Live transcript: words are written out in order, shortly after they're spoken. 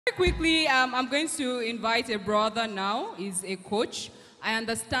quickly, I'm going to invite a brother now. He's a coach. I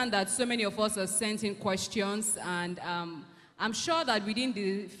understand that so many of us are sent in questions, and I'm sure that within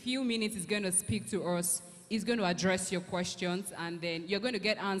the few minutes he's going to speak to us, he's going to address your questions, and then you're going to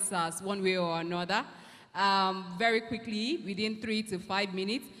get answers one way or another. Very quickly, within 3 to 5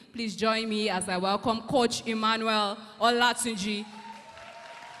 minutes, please join me as I welcome Coach Emmanuel Olatunji.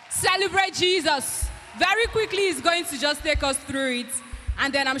 Celebrate Jesus. Very quickly, he's going to just take us through it,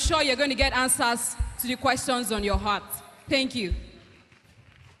 and then I'm sure you're going to get answers to the questions on your heart. Thank you.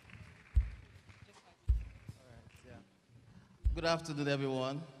 Good afternoon,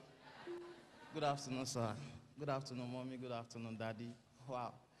 everyone. Good afternoon, sir. Good afternoon, mommy. Good afternoon, daddy.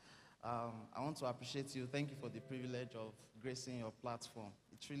 Wow. I want to appreciate you. Thank you for the privilege of gracing your platform.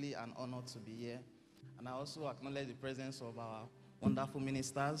 It's really an honor to be here. And I also acknowledge the presence of our wonderful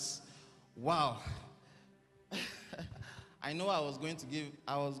ministers. Wow. I know I was going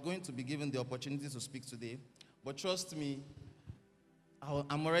to be given the opportunity to speak today, but trust me,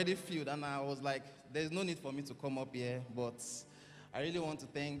 I'm already filled, and I was like, there's no need for me to come up here, but I really want to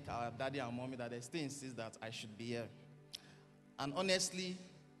thank our daddy and mommy that they still insist that I should be here. And honestly,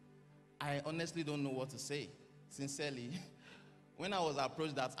 I don't know what to say, sincerely. When I was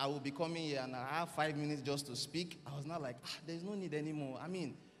approached that I will be coming here and I have 5 minutes just to speak, I was not like, there's no need anymore. I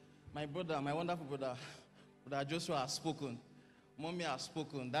mean, my brother, my wonderful brother Joshua has spoken. Mommy has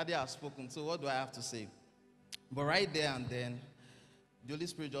spoken. Daddy has spoken. So what do I have to say? But right there and then, the Holy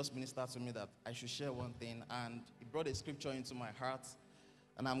Spirit just ministered to me that I should share one thing, and it brought a scripture into my heart,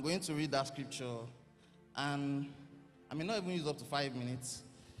 and I'm going to read that scripture, and I may not even use up to 5 minutes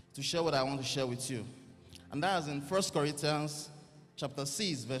to share what I want to share with you. And that is in 1 Corinthians chapter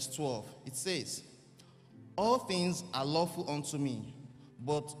 6, verse 12. It says, "All things are lawful unto me,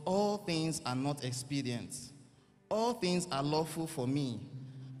 but all things are not expedient. All things are lawful for me,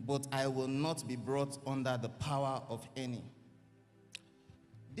 but I will not be brought under the power of any."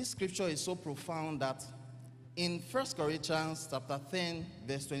 This scripture is so profound that in 1 Corinthians chapter 10,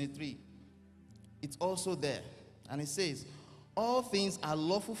 verse 23, it's also there. And it says, "All things are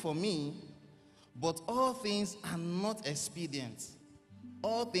lawful for me, but all things are not expedient.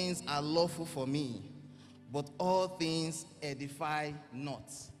 All things are lawful for me, but all things edify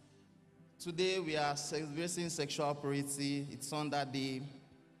not." Today we are celebrating sexual purity. It's Sonda Day.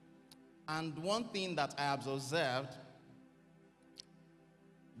 And one thing that I have observed,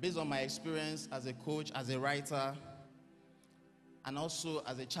 based on my experience as a coach, as a writer, and also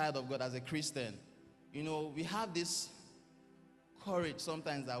as a child of God, as a Christian, you know, we have this courage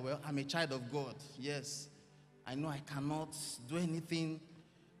sometimes that, well, I'm a child of God. Yes, I know I cannot do anything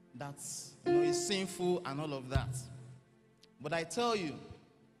that's, is sinful and all of that. But I tell you,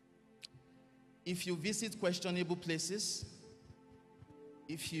 if you visit questionable places,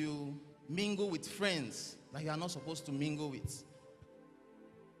 if you mingle with friends that you are not supposed to mingle with,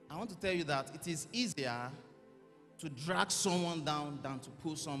 I want to tell you that it is easier to drag someone down than to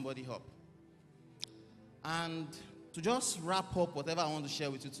pull somebody up. And to just wrap up whatever I want to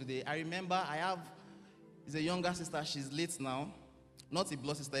share with you today, I remember is a younger sister. She's late now. Not a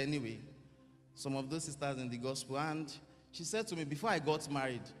blood sister anyway. Some of those sisters in the gospel. And she said to me before I got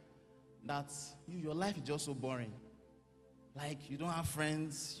married that your life is just so boring. Like, you don't have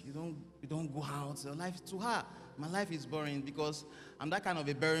friends, you don't go out. Your life, to her, my life is boring because I'm that kind of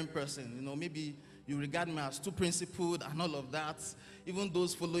a boring person. You know, maybe you regard me as too principled and all of that. Even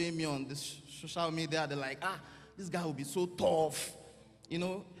those following me on this social media, they're like, this guy will be so tough. You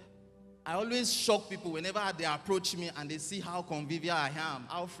know, I always shock people whenever they approach me and they see how convivial I am,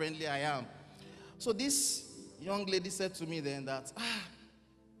 how friendly I am. So this young lady said to me then that,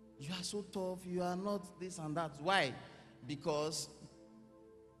 you are so tough, you are not this and that. Why? Because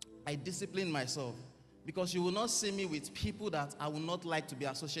I discipline myself. Because you will not see me with people that I would not like to be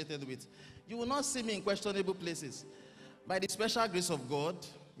associated with. You will not see me in questionable places. By the special grace of God,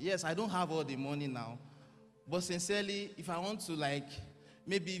 yes, I don't have all the money now. But sincerely, if I want to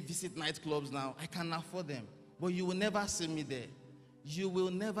maybe visit nightclubs now, I can afford them. But you will never see me there. You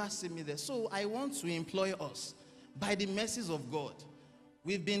will never see me there. So I want to employ us by the mercies of God.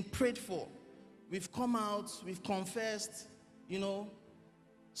 We've been prayed for. We've come out, we've confessed,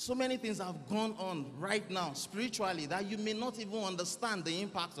 so many things have gone on right now spiritually that you may not even understand the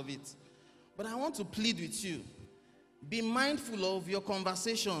impact of it. But I want to plead with you. Be mindful of your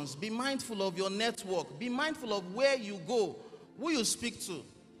conversations. Be mindful of your network. Be mindful of where you go, who you speak to.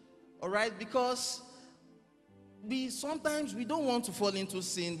 All right? Because sometimes we don't want to fall into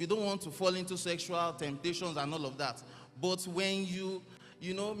sin. We don't want to fall into sexual temptations and all of that. But when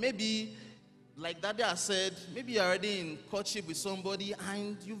maybe like Daddy has said, maybe you're already in courtship with somebody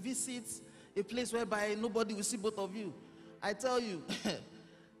and you visit a place whereby nobody will see both of you. I tell you,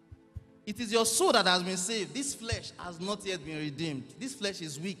 it is your soul that has been saved. This flesh has not yet been redeemed. This flesh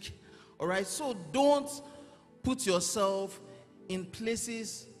is weak. All right? So don't put yourself in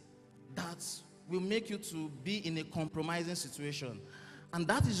places that will make you to be in a compromising situation. And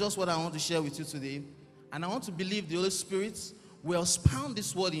that is just what I want to share with you today. And I want to believe the Holy Spirit will expound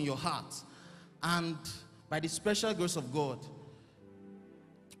this word in your heart. And by the special grace of God,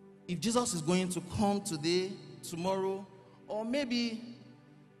 if Jesus is going to come today, tomorrow, or maybe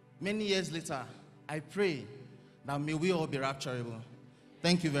many years later, I pray that may we all be rapturable.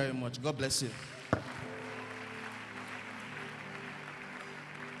 Thank you very much. God bless you.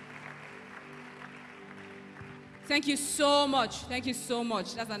 Thank you so much. Thank you so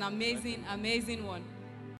much. That's an amazing, amazing one.